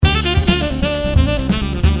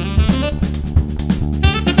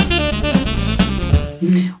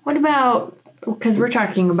what about, because we're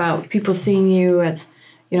talking about people seeing you as,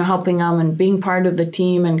 helping them and being part of the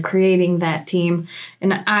team and creating that team.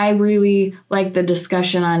 And I really like the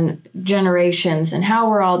discussion on generations and how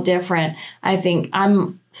we're all different. I think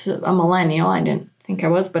I'm a millennial. I didn't think I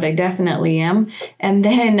was, but I definitely am. And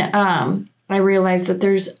then I realized that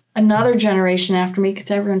there's another generation after me, because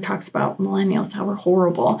everyone talks about millennials, how we're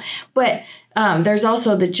horrible. But there's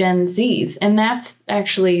also the Gen Zs, and that's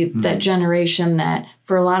actually that generation that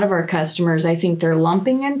for a lot of our customers, I think they're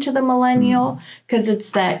lumping into the millennial, because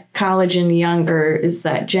it's that college and younger is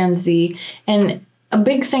that Gen Z. And a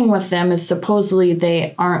big thing with them is supposedly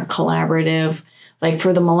they aren't collaborative. Like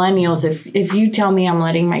for the millennials, if you tell me I'm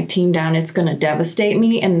letting my team down, it's going to devastate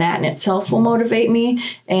me, and that in itself will motivate me.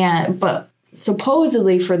 But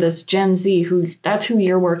supposedly for this Gen Z, that's who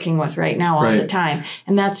you're working with right now all the time.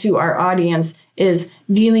 And that's who our audience is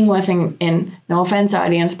dealing with, and no offense,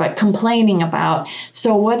 audience, but complaining about.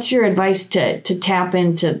 So what's your advice to tap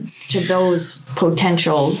into those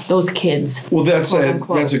kids? Well, that's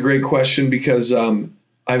a great question, because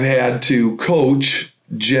I've had to coach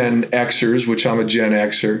Gen Xers, which I'm a Gen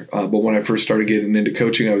Xer. But when I first started getting into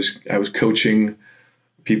coaching, I was coaching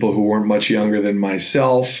people who weren't much younger than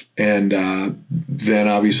myself. And then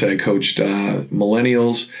obviously I coached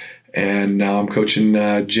millennials, and now I'm coaching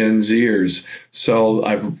Gen Zers. So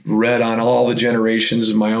I've read on all the generations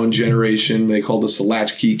of my own generation. They called us the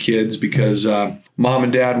latchkey kids because mom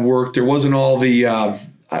and dad worked. There wasn't all the,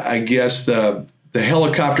 I guess the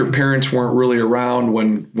helicopter parents weren't really around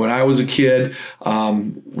when I was a kid.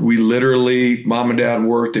 We literally, mom and dad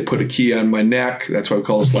worked. They put a key on my neck. That's why we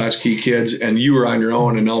call us latchkey kids. And you were on your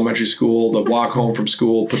own in elementary school. The walk home from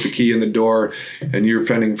school, put the key in the door, and you're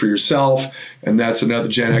fending for yourself. And that's another.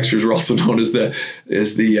 Gen Xers are also known as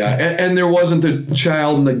and there wasn't the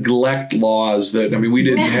child neglect laws we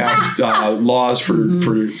didn't have laws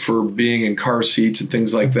for being in car seats and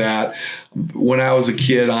things like that. When I was a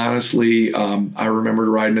kid, honestly, I remember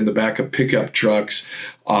riding in the back of pickup trucks,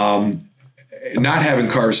 not having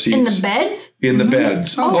car seats. In the beds? In the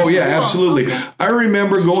beds. Oh yeah, cool. Absolutely. Okay. I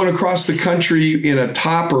remember going across the country in a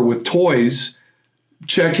topper with toys,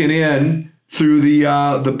 checking in through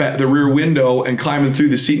the rear window and climbing through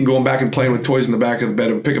the seat and going back and playing with toys in the back of the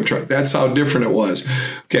bed of a pickup truck. That's how different it was.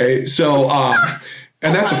 Okay, so.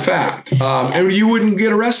 And that's a fact. And you wouldn't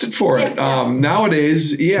get arrested for it.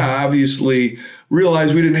 Nowadays, obviously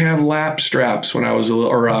realized we didn't have lap straps when I was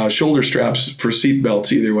or shoulder straps for seat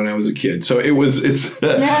belts either when I was a kid. So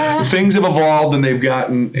things have evolved and they've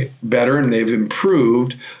gotten better and they've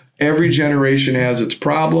improved. Every generation has its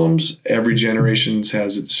problems. Every generation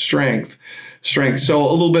has its strength. So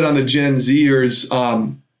a little bit on the Gen Zers,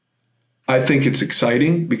 I think it's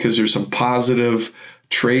exciting because there's some positive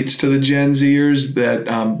traits to the Gen Zers that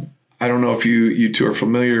I don't know if you two are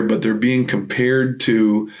familiar, but they're being compared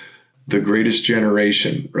to the greatest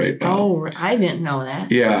generation right now. Oh, I didn't know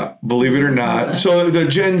that. Yeah, believe it or not. So the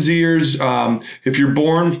Gen Zers, if you're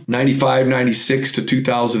born 95, 96 to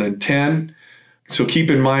 2010, so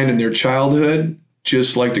keep in mind in their childhood,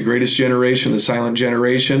 just like the greatest generation, the silent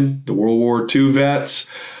generation, the World War II vets,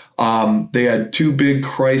 they had two big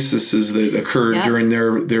crises that occurred during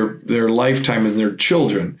their lifetime and their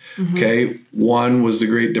children. Mm-hmm. Okay, one was the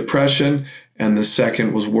Great Depression, and the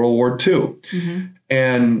second was World War II. Mm-hmm.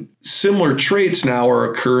 And similar traits now are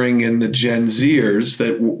occurring in the Gen Zers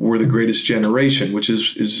that were the greatest generation, which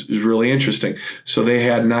is really interesting. So they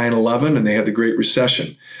had 9/11 and they had the Great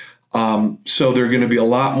Recession. So they're going to be a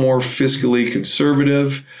lot more fiscally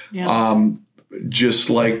conservative, just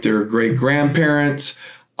like their great grandparents.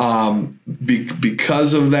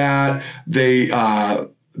 Because of that,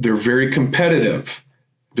 they're very competitive.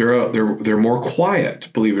 They're more quiet,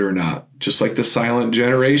 believe it or not. Just like the silent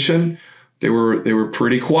generation, they were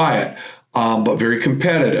pretty quiet, but very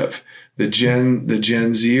competitive. The Gen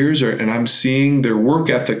Zers and I'm seeing their work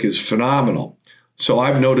ethic is phenomenal. So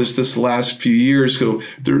I've noticed this the last few years. So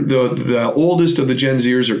the oldest of the Gen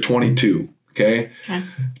Zers are 22. Okay.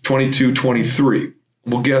 22, 23.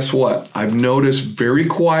 Well, guess what? I've noticed very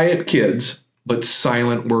quiet kids, but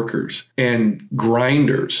silent workers and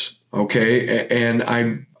grinders. Okay. And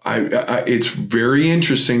I it's very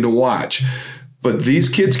interesting to watch, but these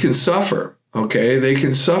kids can suffer. Okay. They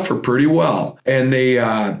can suffer pretty well. And they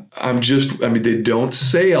don't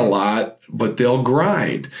say a lot, but they'll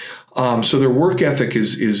grind. So their work ethic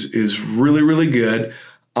is really, really good.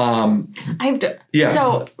 So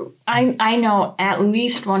I know at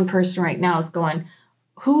least one person right now is going,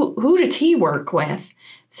 who does he work with?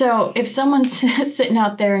 So if someone's sitting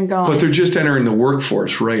out there and going... But they're just entering the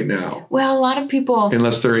workforce right now. Well, a lot of people...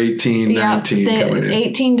 Unless they're 18, 19 coming in.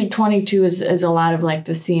 18 to 22 is a lot of like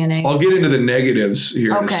the CNAs. I'll get into the negatives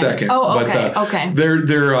here in a second. Oh, okay,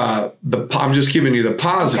 But I'm just giving you the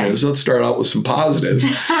positives. Okay. Let's start out with some positives.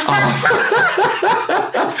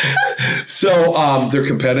 So they're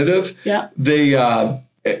competitive. Yeah. They...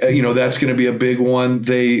 that's going to be a big one.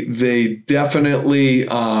 They definitely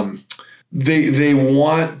they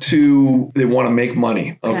want to make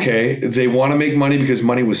money. Okay, they want to make money because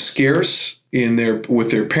money was scarce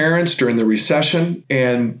with their parents during the recession,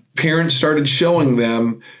 and parents started showing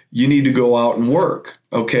them you need to go out and work.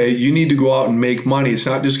 Okay, you need to go out and make money. It's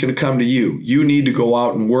not just going to come to you. You need to go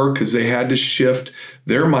out and work because they had to shift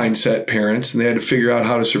their mindset, parents, and they had to figure out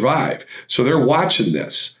how to survive. So they're watching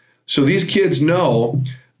this. So these kids know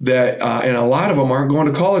that, and a lot of them aren't going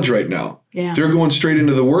to college right now. Yeah. They're going straight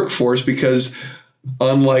into the workforce because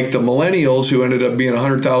unlike the millennials who ended up being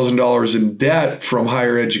 $100,000 in debt from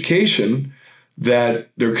higher education, that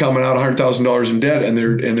they're coming out $100,000 in debt and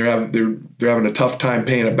they're having a tough time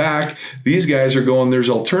paying it back. These guys are going, there's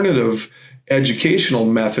alternative educational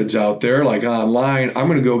methods out there like online. I'm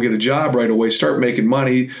going to go get a job right away, start making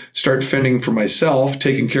money, start fending for myself,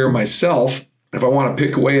 taking care of myself. If I want to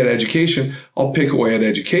pick away at education, I'll pick away at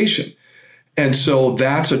education. And so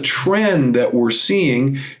that's a trend that we're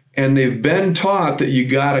seeing. And they've been taught that you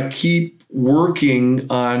got to keep working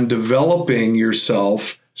on developing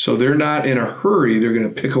yourself. So they're not in a hurry. They're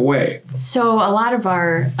going to pick away. So a lot of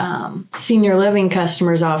our senior living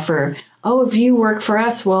customers offer, if you work for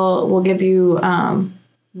us, we'll give you,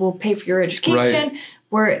 we'll pay for your education. Right.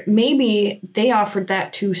 Where maybe they offered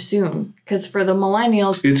that too soon, because for the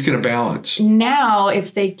millennials, it's going to balance. Now,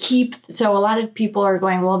 if they so a lot of people are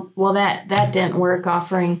going, well, that didn't work.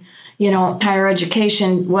 Offering, higher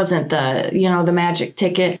education wasn't the magic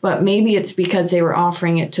ticket, but maybe it's because they were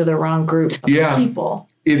offering it to the wrong group of people.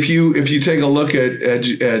 If you take a look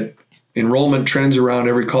at enrollment trends around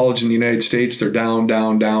every college in the United States, they're down,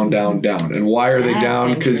 down, down, down, down. And why are they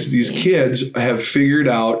down? Because these kids have figured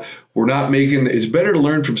out it's better to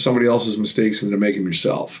learn from somebody else's mistakes than to make them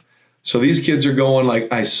yourself. So these kids are going like,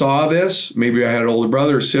 I saw this, maybe I had an older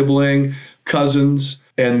brother, a sibling, cousins,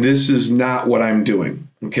 and this is not what I'm doing.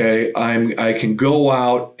 Okay. I can go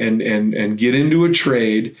out and get into a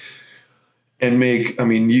trade and make, a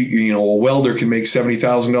welder can make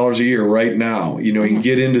 $70,000 a year right now. You can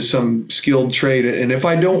get into some skilled trade. And if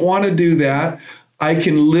I don't want to do that, I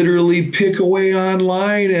can literally pick away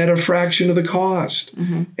online at a fraction of the cost.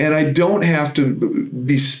 Mm-hmm. And I don't have to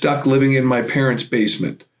be stuck living in my parents'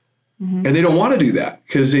 basement. Mm-hmm. And they don't want to do that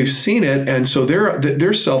because they've seen it. And so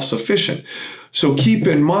they're self-sufficient. So keep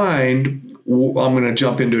in mind, I'm going to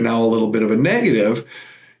jump into now a little bit of a negative,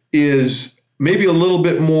 is maybe a little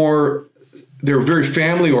bit more. They're very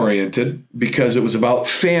family oriented because it was about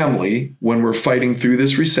family when we're fighting through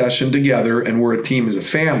this recession together and we're a team as a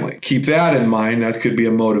family. Keep that in mind. That could be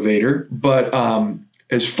a motivator. But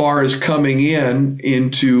as far as coming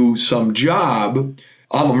into some job,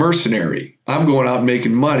 I'm a mercenary. I'm going out and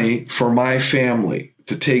making money for my family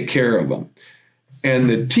to take care of them. And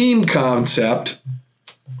the team concept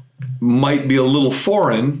might be a little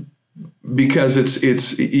foreign because it's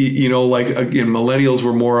like again, millennials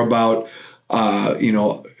were more about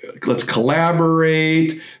let's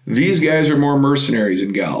collaborate. These guys are more mercenaries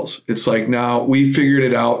and gals. It's like, now we figured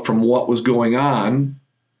it out from what was going on.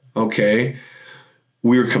 Okay.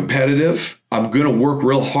 We're competitive. I'm going to work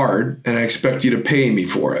real hard and I expect you to pay me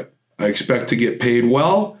for it. I expect to get paid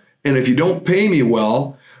well. And if you don't pay me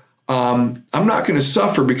well, I'm not going to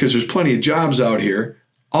suffer because there's plenty of jobs out here.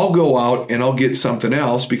 I'll go out and I'll get something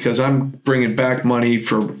else because I'm bringing back money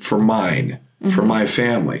for mine. Mm-hmm. For my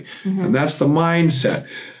family. Mm-hmm. And that's the mindset.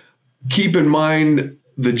 Keep in mind,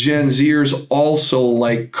 the Gen Zers also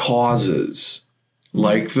like causes.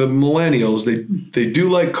 Like the millennials, they do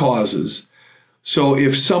like causes. So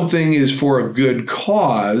if something is for a good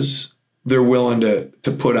cause, they're willing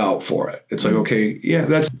to put out for it. It's like, okay,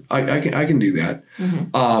 yeah, I can do that.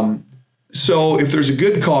 Mm-hmm. So if there's a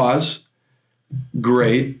good cause,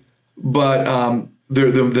 great. But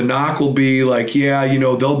the knock will be like,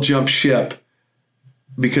 they'll jump ship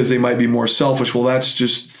because they might be more selfish. Well, that's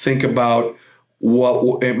just think about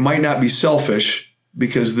what it might not be selfish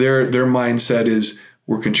because their mindset is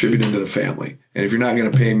we're contributing to the family. And if you're not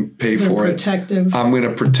going to pay for it, I'm going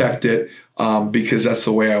to protect it because that's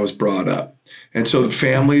the way I was brought up. And so the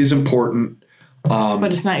family is important.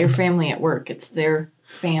 But it's not your family at work. It's their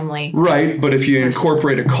family. Right. But if you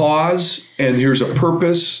incorporate a cause and here's a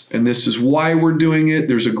purpose and this is why we're doing it,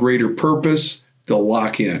 there's a greater purpose, they'll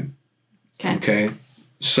lock in. Okay.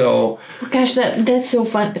 So, gosh, that's so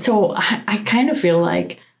fun. So I kind of feel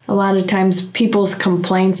like a lot of times people's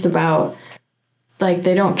complaints about, like,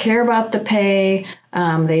 they don't care about the pay,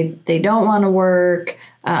 they don't want to work,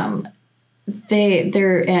 they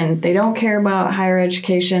don't care about higher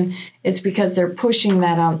education. It's because they're pushing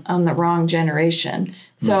that on the wrong generation.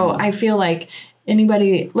 So I feel like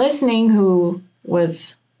anybody listening who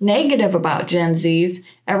was negative about Gen Zs,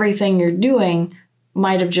 everything you're doing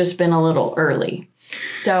might have just been a little early.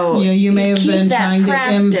 So you may have been trying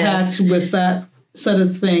practice. to impact with that set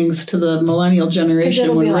of things to the millennial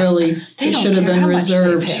generation when really it should have been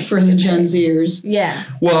reserved for the Gen Zers. Yeah.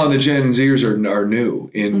 Well, the Gen Zers are new.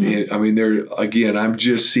 I mean, I'm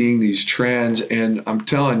just seeing these trends, and I'm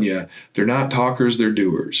telling you, they're not talkers, they're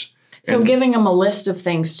doers. So giving them a list of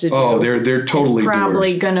things to do. Oh, they're totally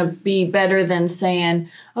probably doers. going to be better than saying,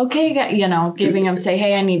 okay, giving them, say,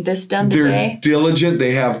 hey, I need this done today. They're diligent.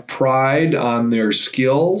 They have pride on their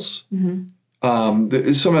skills.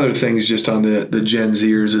 Some other things just on the Gen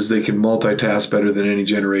Zers is they can multitask better than any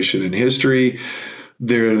generation in history.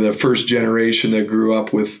 They're the first generation that grew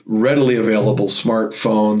up with readily available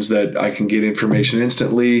smartphones that I can get information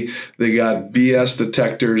instantly. They got BS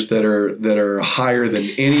detectors that are higher than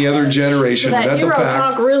any other generation. So that's a fact.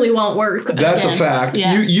 Talk really won't work. That's a fact.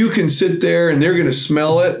 Yeah. You can sit there and they're going to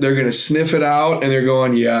smell it. They're going to sniff it out, and they're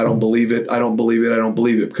going, yeah, I don't believe it. I don't believe it. I don't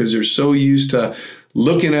believe it, because they're so used to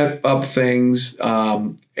looking up things,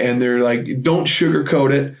 and they're like, don't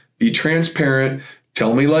sugarcoat it. Be transparent.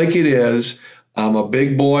 Tell me like it is. I'm a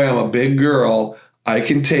big boy. I'm a big girl. I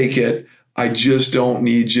can take it. I just don't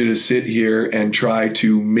need you to sit here and try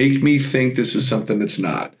to make me think this is something that's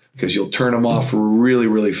not, because you'll turn them off really,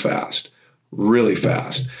 really fast, really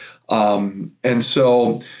fast. And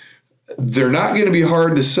so they're not going to be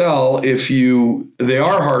hard to sell they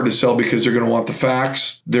are hard to sell because they're going to want the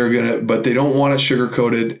facts. But they don't want it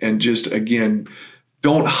sugar-coated, and just, again,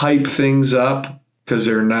 don't hype things up, because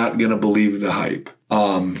they're not going to believe the hype.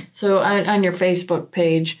 So on your Facebook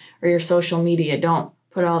page or your social media, don't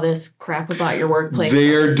put all this crap about your workplace.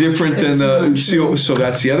 They are different than so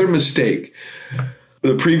that's the other mistake.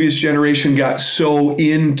 The previous generation got so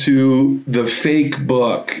into the fake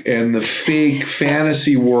book and the fake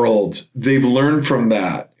fantasy world. They've learned from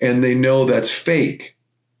that, and they know that's fake.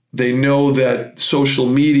 They know that social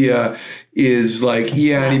media is like,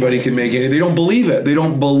 yeah, anybody can make it. They don't believe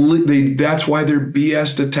it. That's why their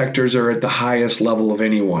BS detectors are at the highest level of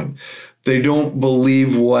anyone. They don't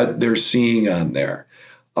believe what they're seeing on there.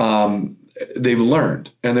 They've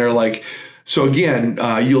learned, and they're like, so again,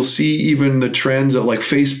 you'll see even the trends of, like,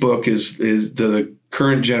 Facebook is the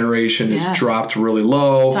current generation is dropped really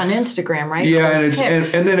low. It's on Instagram, right? Yeah,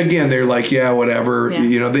 and then again, they're like, yeah, whatever.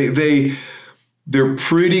 Yeah. They're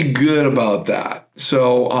pretty good about that.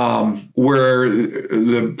 So where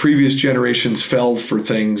the previous generations fell for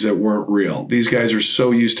things that weren't real, these guys are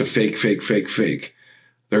so used to fake.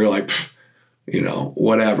 They're like,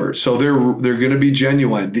 whatever. So they're going to be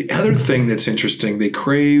genuine. The other thing that's interesting, they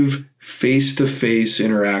crave face-to-face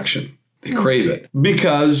interaction. They crave it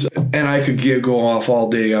because, and I could go off all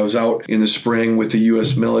day. I was out in the spring with the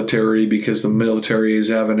U.S. military because the military is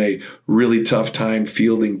having a really tough time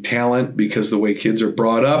fielding talent because the way kids are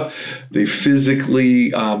brought up, they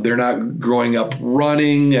physically, they're not growing up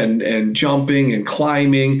running and jumping and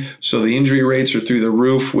climbing. So the injury rates are through the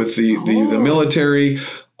roof with the military.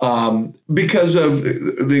 Because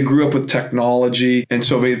they grew up with technology, and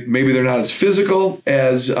so maybe they're not as physical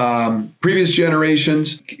as previous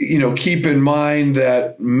generations. Keep in mind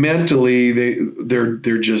that mentally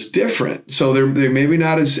they're just different. So they're maybe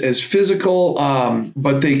not as physical,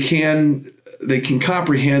 but they can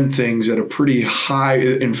comprehend things at a pretty high.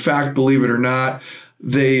 In fact, believe it or not,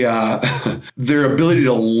 their ability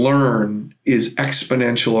to learn is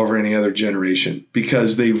exponential over any other generation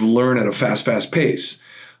because they've learned at a fast pace.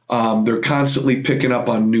 They're constantly picking up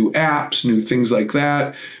on new apps, new things like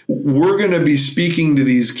that. We're going to be speaking to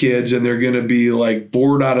these kids, and they're going to be like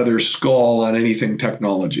bored out of their skull on anything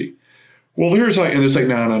technology. Well, it's like,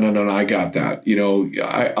 no, I got that.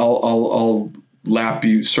 I'll lap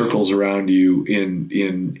you circles around you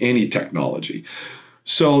in any technology.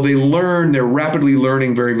 So they're rapidly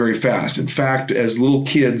learning very, very fast. In fact, as little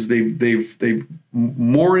kids, they've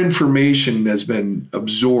more information has been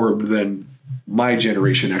absorbed than my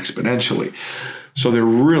generation exponentially. So they're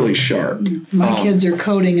really sharp. My kids are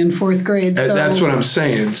coding in 4th grade. So that's what I'm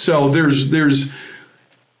saying. So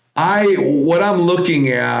what I'm looking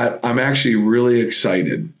at, I'm actually really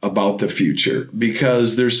excited about the future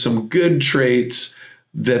because there's some good traits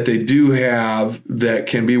that they do have that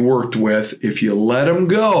can be worked with. If you let them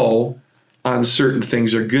go, on certain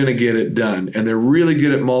things are going to get it done. And they're really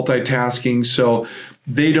good at multitasking. So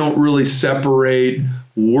they don't really separate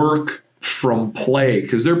work from play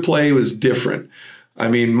because their play was different. I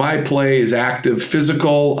mean, my play is active,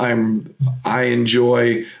 physical. I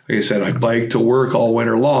enjoy, like I said, I bike to work all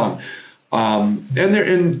winter long. And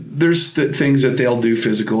there's things that they'll do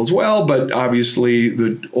physical as well, but obviously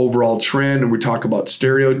the overall trend, and we talk about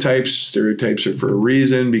stereotypes. Stereotypes are for a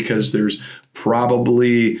reason because there's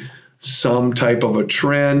probably some type of a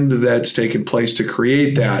trend that's taken place to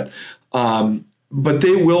create that. But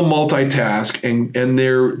they will multitask, and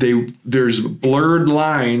there's blurred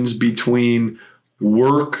lines between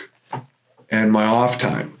work and my off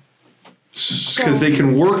time. Because they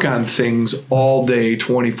can work on things all day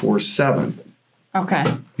 24/7. Okay.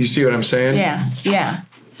 You see what I'm saying? Yeah.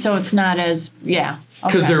 So it's not as, yeah.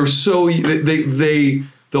 Because they're so,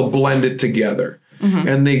 they'll blend it together. Mm-hmm.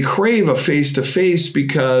 And they crave a face-to-face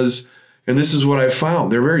because, and this is what I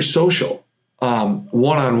found, they're very social.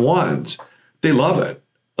 One-on-ones, they love it.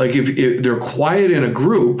 Like if they're quiet in a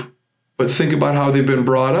group, but think about how they've been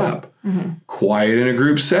brought up. Mm-hmm. Quiet in a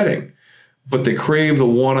group setting. But they crave the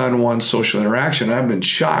one-on-one social interaction. I've been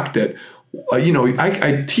shocked at,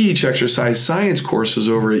 I teach exercise science courses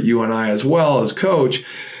over at UNI as well as coach.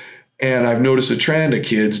 And I've noticed a trend of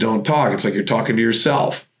kids don't talk. It's like you're talking to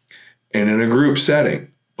yourself and in a group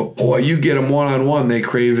setting. But boy, you get them one-on-one, they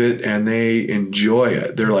crave it and they enjoy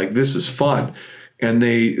it. They're like, this is fun. And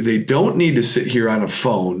they don't need to sit here on a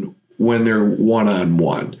phone when they're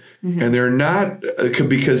one-on-one. Mm-hmm. And they're not,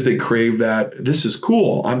 because they crave that, this is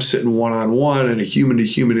cool. I'm sitting one-on-one in a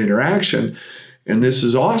human-to-human interaction, and this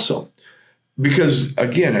is awesome. Because,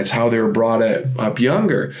 again, it's how they were brought up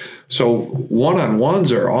younger. So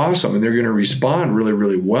one-on-ones are awesome, and they're going to respond really,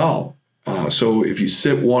 really well. So if you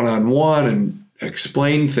sit one-on-one and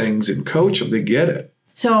explain things and coach them, they get it.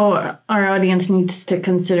 So our audience needs to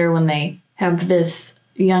consider when they have this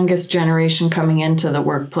youngest generation coming into the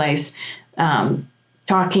workplace,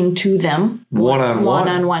 talking to them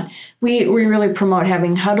one-on-one. We really promote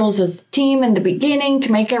having huddles as a team in the beginning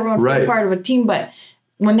to make everyone feel part of a team. But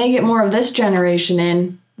when they get more of this generation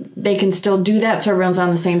in, they can still do that so everyone's on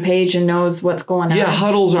the same page and knows what's going on. Yeah,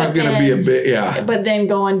 huddles aren't going to be a bit, But then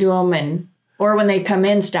go and do them, or when they come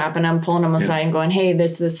in, stopping them, pulling them aside and going, hey,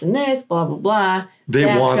 this, and this, blah, blah, blah.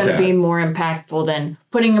 That's going to be more impactful than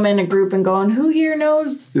putting them in a group and going, who here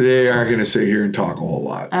knows? They aren't going to sit here and talk a whole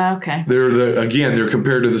lot. Okay. They're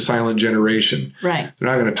compared to the silent generation. Right. They're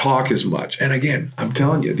not going to talk as much. And again, I'm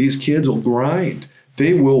telling you, these kids will grind.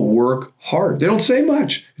 They will work hard. They don't say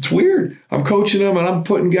much. It's weird. I'm coaching them and I'm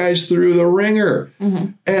putting guys through the ringer.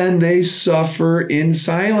 Mm-hmm. And they suffer in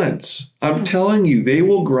silence. I'm telling you, they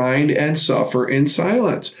will grind and suffer in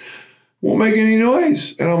silence. Won't make any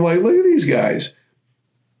noise. And I'm like, look at these guys.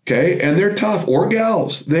 Okay. And they're tough. Or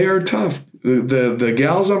gals. They are tough. The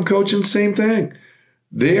gals I'm coaching, same thing.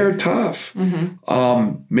 They are tough.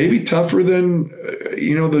 Mm-hmm. Maybe tougher than,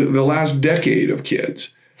 the last decade of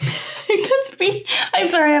kids. That's me. I'm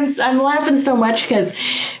sorry. I'm laughing so much because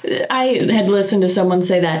I had listened to someone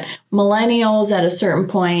say that millennials at a certain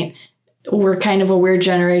point were kind of a weird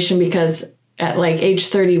generation because at like age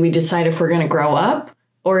 30, we decide if we're going to grow up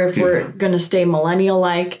or if we're going to stay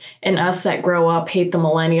millennial-like, and us that grow up hate the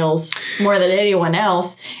millennials more than anyone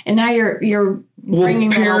else. And now you're bringing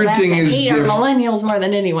them all back and hate our millennials more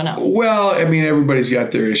than anyone else. Well, I mean, everybody's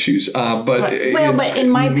got their issues. But in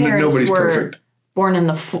my parents were perfect. Born in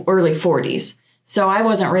the early 40s. So I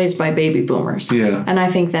wasn't raised by baby boomers. Yeah. And I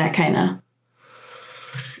think that kind of...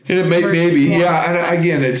 Maybe. Yeah. And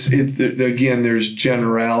again, there's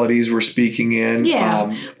generalities we're speaking in.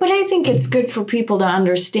 Yeah. But I think it's good for people to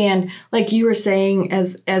understand, like you were saying,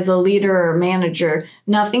 as a leader or manager,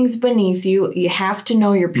 nothing's beneath you. You have to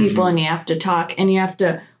know your people and you have to talk and you have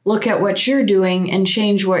to look at what you're doing and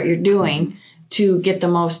change what you're doing to get the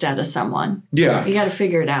most out of someone. Yeah. You got to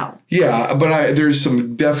figure it out. Yeah, but there's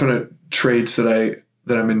some definite traits that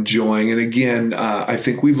I'm enjoying. And again, I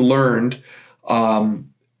think we've learned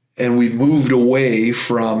and we've moved away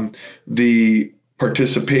from the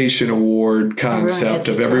participation award concept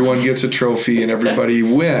of everyone gets a trophy and everybody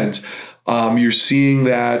wins. You're seeing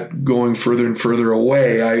that going further and further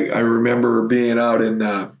away. I remember being out in,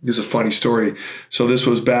 it was a funny story. So this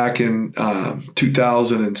was back in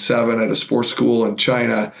 2007 at a sports school in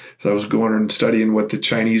China. So I was going and studying what the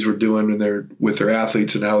Chinese were doing with their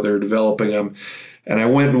athletes and how they're developing them. And I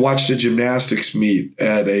went and watched a gymnastics meet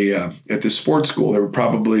at this sports school. There were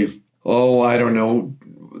probably, I don't know,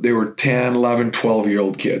 they were 10, 11,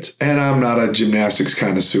 12-year-old kids. And I'm not a gymnastics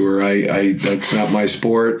connoisseur. That's not my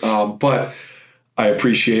sport. But I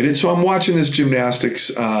appreciate it. So I'm watching this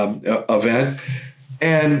gymnastics event,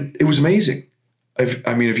 and it was amazing.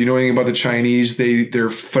 I mean, if you know anything about the Chinese, they're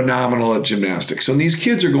phenomenal at gymnastics. And these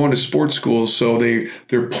kids are going to sports schools, so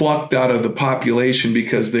they're plucked out of the population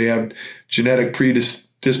because they have genetic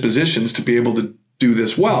predispositions to be able to do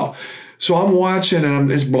this well. So I'm watching,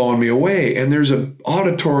 and it's blowing me away. And there's an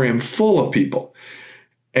auditorium full of people.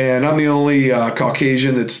 And I'm the only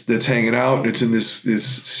Caucasian that's hanging out. And it's in this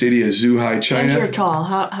city of Zhuhai, China. And you're tall.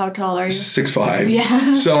 How tall are you? 6'5".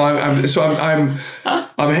 Yeah. So I'm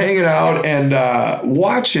hanging out and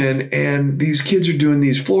watching, and these kids are doing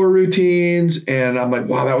these floor routines, and I'm like,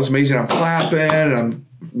 wow, that was amazing. I'm clapping, and I'm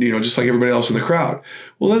just like everybody else in the crowd.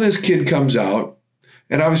 Well, then this kid comes out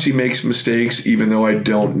and obviously makes mistakes, even though I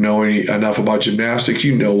don't know enough about gymnastics.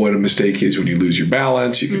 You know what a mistake is when you lose your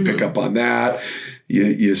balance. You can pick up on that.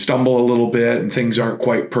 You stumble a little bit and things aren't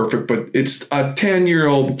quite perfect, but it's a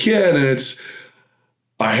 10-year-old kid, and it's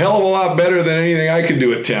a hell of a lot better than anything I could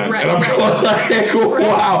do at 10. Right. And I'm going like,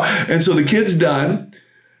 wow. And so the kid's done,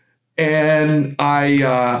 and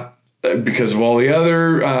I, because of all the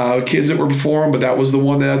other kids that were before him, but that was the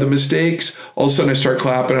one that had the mistakes, all of a sudden I start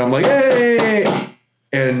clapping, and I'm like, hey!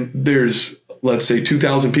 And there's, let's say,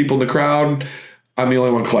 2,000 people in the crowd. I'm the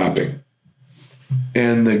only one clapping.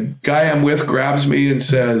 And the guy I'm with grabs me and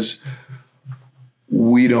says,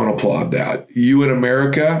 we don't applaud that. You in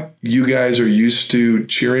America, you guys are used to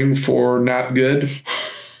cheering for not good.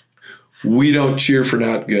 We don't cheer for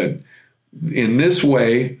not good. In this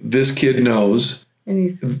way, this kid knows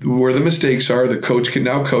where the mistakes are. The coach can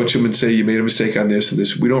now coach him and say, you made a mistake on this and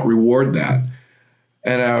this. We don't reward that.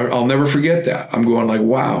 And I'll never forget that. I'm going like,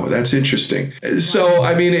 wow, that's interesting. So,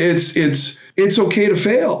 I mean, it's okay to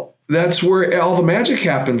fail. That's where all the magic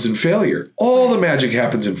happens in failure. All the magic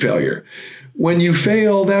happens in failure. When you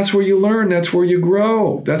fail, that's where you learn. That's where you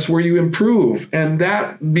grow. That's where you improve. And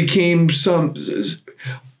that became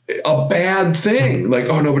a bad thing. Like,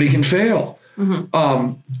 oh, nobody can fail.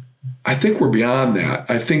 Mm-hmm. I think we're beyond that.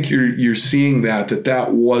 I think you're seeing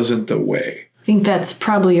that wasn't the way. I think that's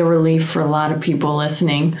probably a relief for a lot of people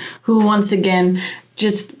listening who, once again,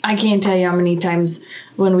 I can't tell you how many times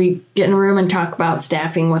when we get in a room and talk about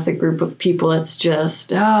staffing with a group of people, it's just,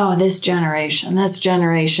 this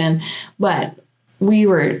generation. But we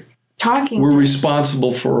were talking. We're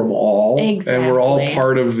responsible for them all. Exactly. And we're all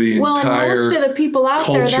part of the entire and most of the people out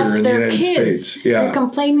there, that's their kids. States. Yeah. They're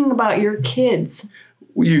complaining about your kids.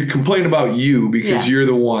 You complain about you because you're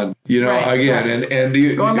the one, right, again, right. and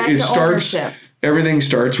Going back it to starts. Ownership. Everything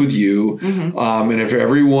starts with you. Mm-hmm. And if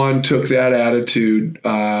everyone took that attitude,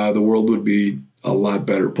 the world would be a lot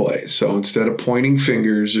better place. So instead of pointing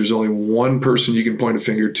fingers, there's only one person you can point a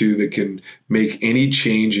finger to that can make any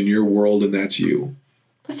change in your world, and that's you.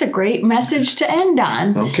 That's a great message to end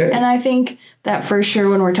on. Okay. And I think that for sure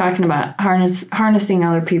when we're talking about harnessing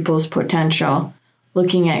other people's potential,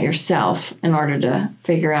 looking at yourself in order to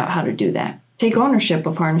figure out how to do that. Take ownership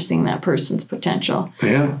of harnessing that person's potential.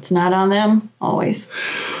 Yeah. It's not on them always.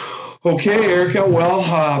 Okay, Erica.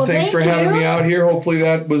 Well, thanks for having me out here. Hopefully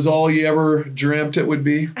that was all you ever dreamt it would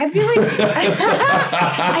be. I feel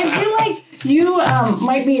like you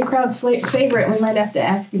might be a crowd favorite. We might have to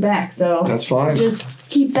ask you back. So that's fine. Just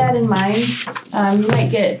keep that in mind. You might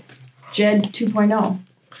get Jed 2.0.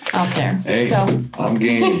 out there. Hey, so I'm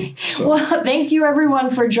game. So. Well, thank you everyone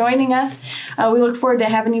for joining us. We look forward to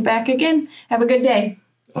having you back again. Have a good day.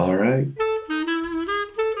 All right.